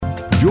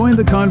Join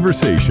the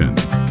conversation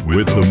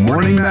with the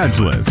Morning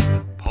Majlis,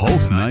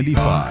 Pulse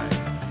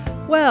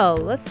 95. Well,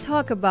 let's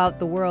talk about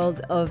the world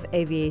of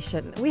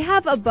aviation. We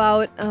have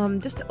about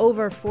just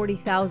over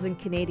 40,000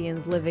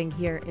 Canadians living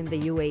here in the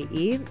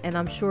UAE, and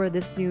I'm sure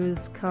this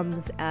news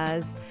comes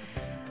as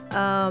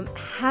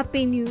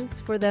happy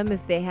news for them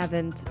if they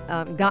haven't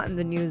gotten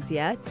the news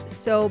yet.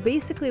 So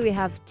basically, we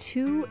have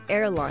two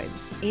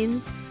airlines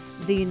in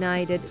the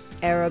United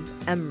Arab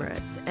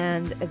Emirates,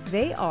 and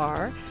they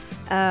are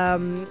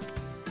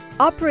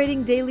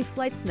operating daily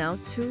flights now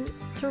to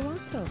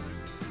Toronto.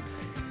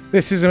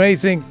 This is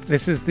amazing.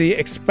 This is the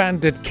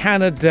expanded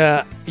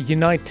Canada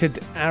United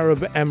Arab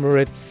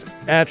Emirates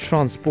Air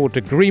Transport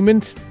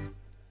Agreement,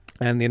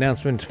 and the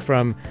announcement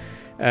from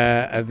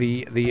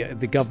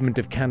the government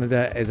of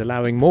Canada is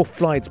allowing more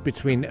flights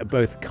between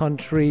both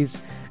countries.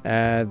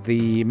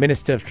 The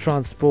Minister of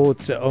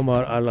Transport,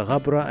 Omar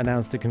Al-Ghabra,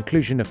 announced the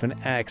conclusion of an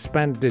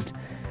expanded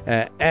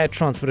air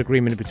transport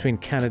agreement between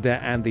Canada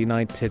and the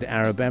United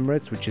Arab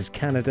Emirates, which is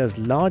Canada's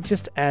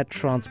largest air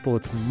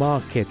transport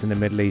market in the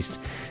Middle East.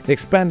 The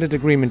expanded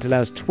agreement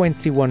allows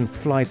 21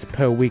 flights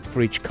per week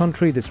for each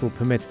country. This will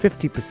permit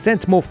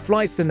 50% more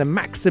flights than the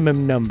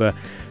maximum number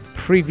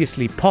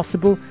previously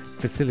possible,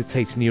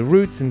 facilitate new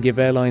routes, and give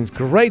airlines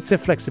greater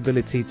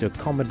flexibility to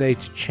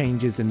accommodate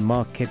changes in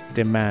market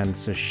demand.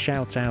 So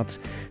shout out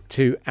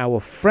to our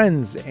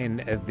friends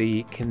in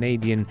the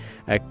Canadian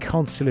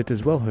consulate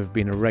as well, who have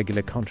been a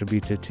regular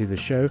contributor to the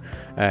show.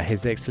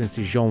 His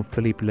Excellency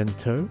Jean-Philippe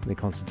Lenteau, the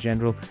Consul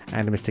General,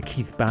 and Mr.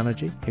 Keith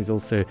Banerjee, who's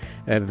also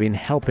been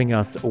helping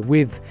us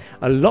with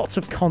a lot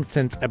of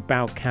content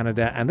about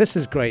Canada. And this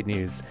is great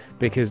news,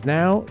 because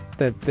now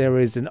that there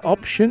is an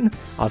option,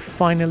 I've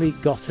finally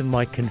gotten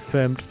my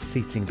confirmed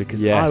seating,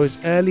 because I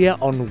was earlier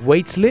on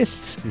wait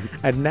lists,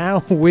 and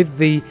now with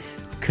the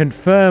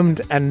confirmed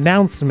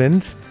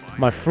announcement,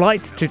 my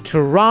flight to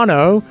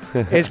Toronto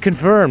is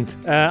confirmed.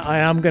 I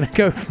am going to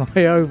go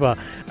fly over,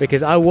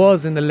 because I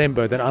was in the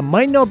limbo that I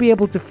might not be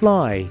able to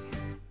fly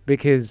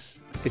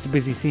because it's a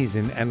busy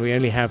season and we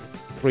only have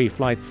 3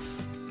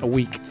 flights a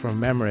week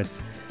from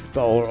Emirates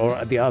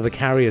or the other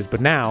carriers. But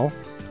now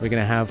we're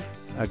going to have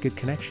a good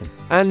connection.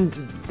 And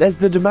there's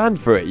the demand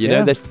for it, you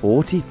know. There's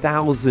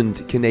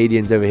 40,000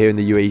 Canadians over here in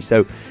the UAE.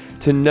 So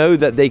to know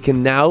that they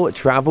can now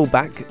travel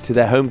back to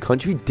their home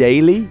country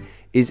daily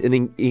is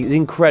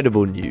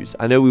incredible news.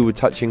 I know we were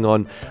touching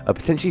on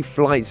potentially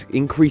flights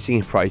increasing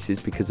in prices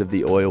because of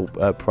the oil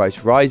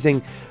price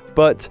rising,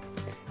 but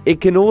it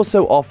can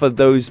also offer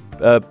those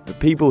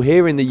people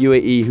here in the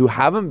UAE who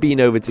haven't been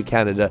over to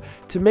Canada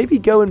to maybe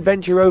go and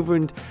venture over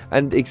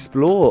and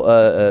explore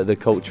the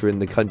culture in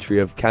the country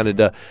of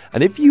Canada.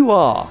 And if you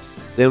are,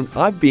 then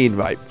I've been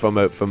from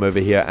over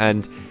here,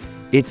 and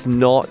it's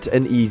not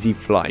an easy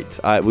flight.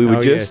 We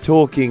were just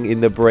talking in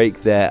the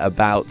break there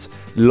about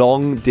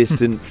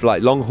long-distance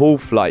long-haul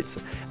flights.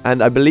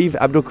 And I believe,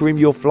 Abdul Karim,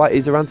 your flight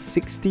is around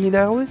 16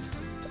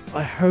 hours?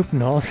 I hope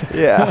not.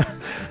 Yeah.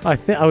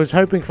 I was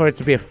hoping for it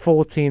to be a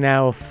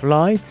 14-hour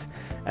flight.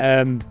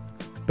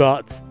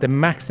 But the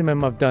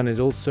maximum I've done is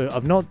also...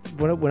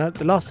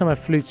 the last time I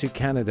flew to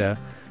Canada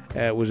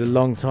was a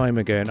long time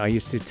ago, and I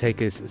used to take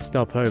a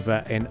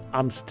stopover in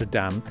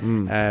Amsterdam.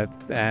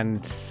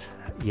 And...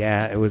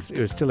 yeah, it was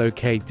still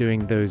okay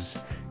doing those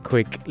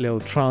quick little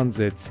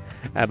transits.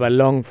 But a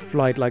long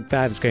flight like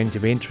that is going to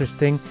be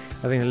interesting.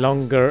 I think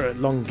the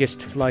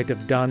longest flight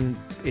I've done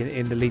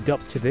in the lead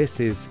up to this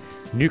is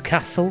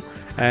Newcastle,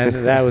 and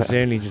that was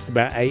only just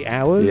about 8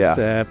 hours.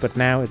 But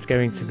now it's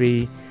going to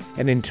be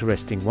an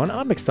interesting one.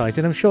 I'm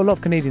excited. I'm sure a lot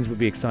of Canadians would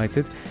be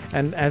excited.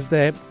 And as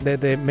the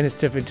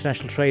Minister of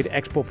International Trade,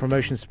 Export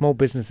Promotion, Small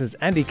Businesses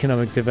and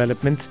Economic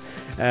Development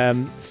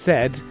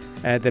said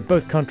that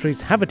both countries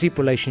have a deep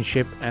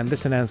relationship, and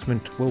this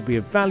announcement will be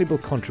a valuable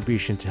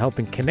contribution to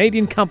helping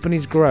Canadian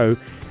companies grow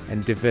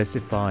and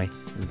diversify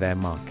their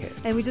market.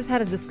 And we just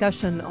had a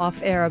discussion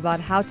off air about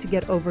how to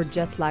get over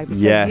jet lag,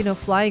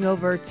 because flying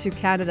over to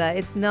Canada,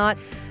 it's not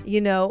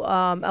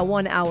a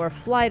 1 hour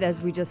flight,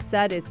 as we just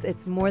said.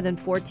 It's more than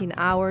 14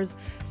 hours.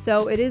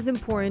 So it is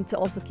important to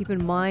also keep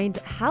in mind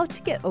how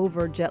to get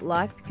over jet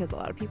lag, because a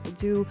lot of people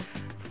do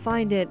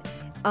find it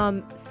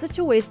such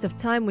a waste of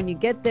time. When you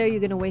get there, you're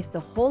going to waste a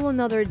whole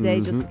another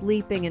day just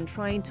sleeping and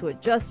trying to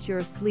adjust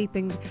your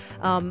sleeping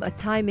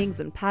timings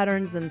and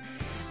patterns, and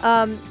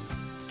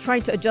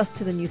trying to adjust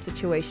to the new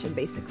situation,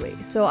 basically.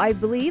 So I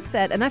believe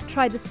that, and I've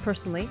tried this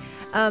personally,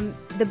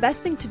 the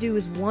best thing to do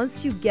is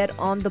once you get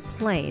on the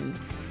plane,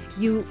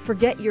 you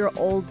forget your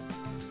old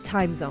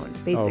time zone,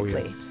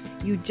 basically.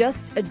 You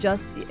just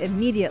adjust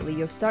immediately.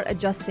 You start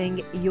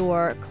adjusting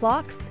your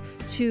clocks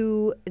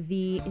to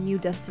the new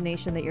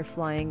destination that you're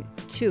flying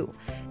to.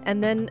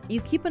 And then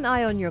you keep an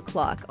eye on your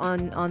clock,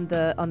 on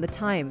the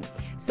time.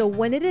 So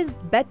when it is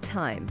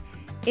bedtime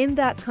in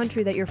that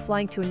country that you're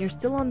flying to and you're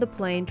still on the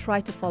plane, try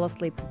to fall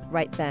asleep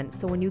right then.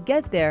 So when you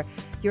get there,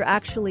 you're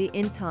actually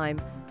in time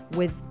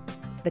with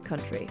the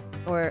country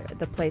or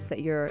the place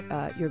that you're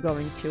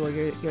going to, or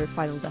your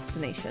final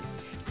destination.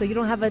 So you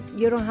don't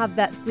have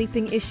that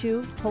sleeping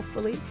issue,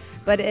 hopefully.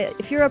 But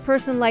if you're a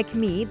person like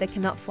me that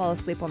cannot fall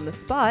asleep on the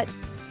spot,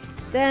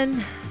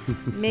 then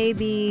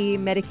maybe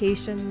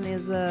medication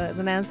is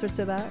an answer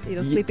to that.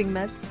 Sleeping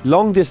meds.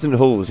 Long distance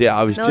hauls, yeah.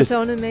 I was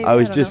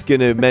just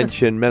going to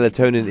mention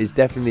melatonin is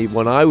definitely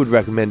one I would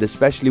recommend,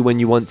 especially when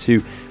you want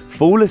to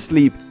fall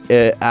asleep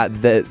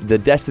at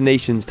the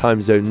destination's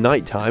time zone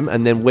nighttime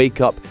and then wake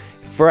up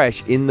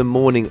fresh in the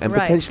morning and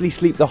potentially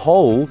sleep the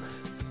whole.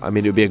 I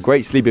mean, it would be a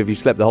great sleep if you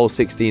slept the whole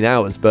 16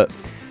 hours, but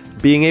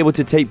being able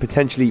to take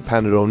potentially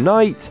Panadol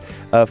night,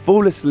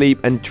 fall asleep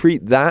and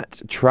treat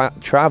that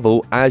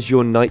travel as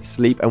your night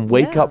sleep and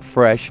wake up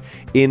fresh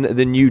in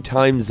the new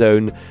time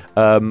zone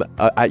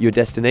at your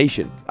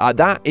destination.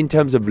 That in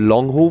terms of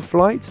long haul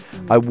flights,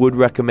 I would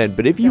recommend.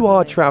 But if you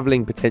are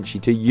traveling potentially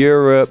to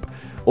Europe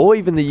or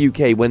even the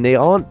UK, when they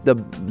aren't the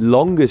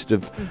longest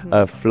of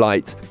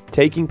flights,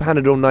 taking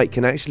Panadol night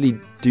can actually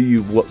do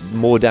you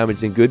more damage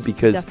than good,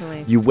 because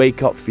you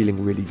wake up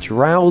feeling really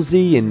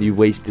drowsy and you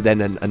waste then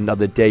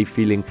another day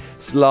feeling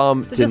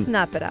slumped. So just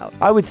nap it out.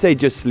 I would say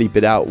just sleep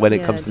it out when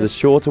it comes to the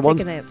shorter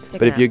ones.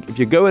 But if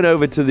you're going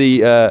over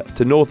to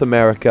to North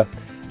America,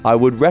 I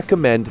would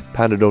recommend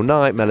Panadol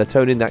night,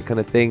 melatonin, that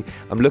kind of thing.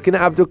 I'm looking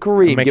at Abdul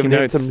Kareem, giving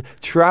him some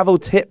travel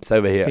tips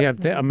over here.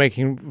 Yeah, I'm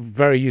making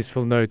very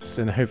useful notes,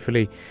 and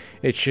hopefully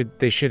they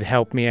should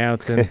help me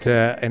out. And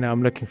and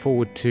I'm looking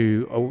forward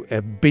to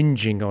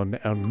binging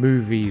on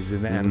movies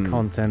and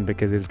content,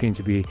 because it's going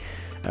to be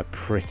a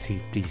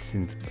pretty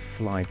decent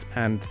flight.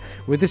 And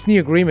with this new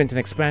agreement and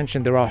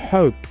expansion, there are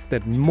hopes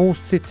that more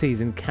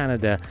cities in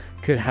Canada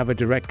could have a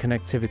direct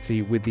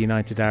connectivity with the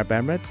United Arab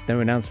Emirates.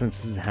 No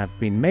announcements have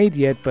been made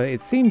yet, but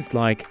it seems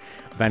like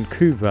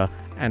Vancouver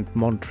and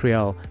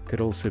Montreal could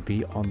also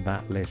be on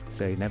that list.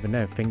 So you never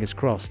know, fingers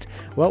crossed.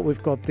 Well,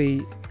 we've got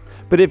the...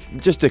 But if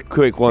just a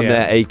quick one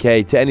there,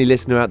 AK, to any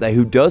listener out there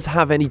who does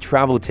have any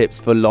travel tips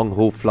for long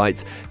haul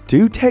flights,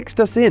 do text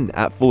us in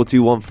at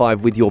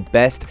 4215 with your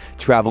best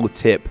travel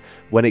tip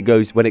when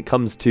it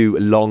comes to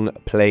long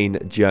plane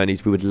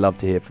journeys. We would love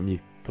to hear from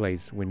you.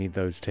 Please, we need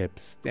those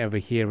tips over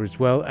here as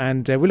well.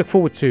 And we look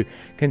forward to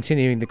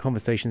continuing the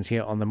conversations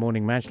here on the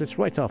Morning Majlis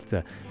right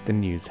after the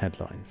news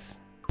headlines.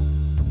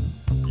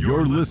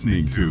 You're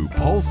listening to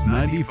Pulse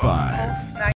 95.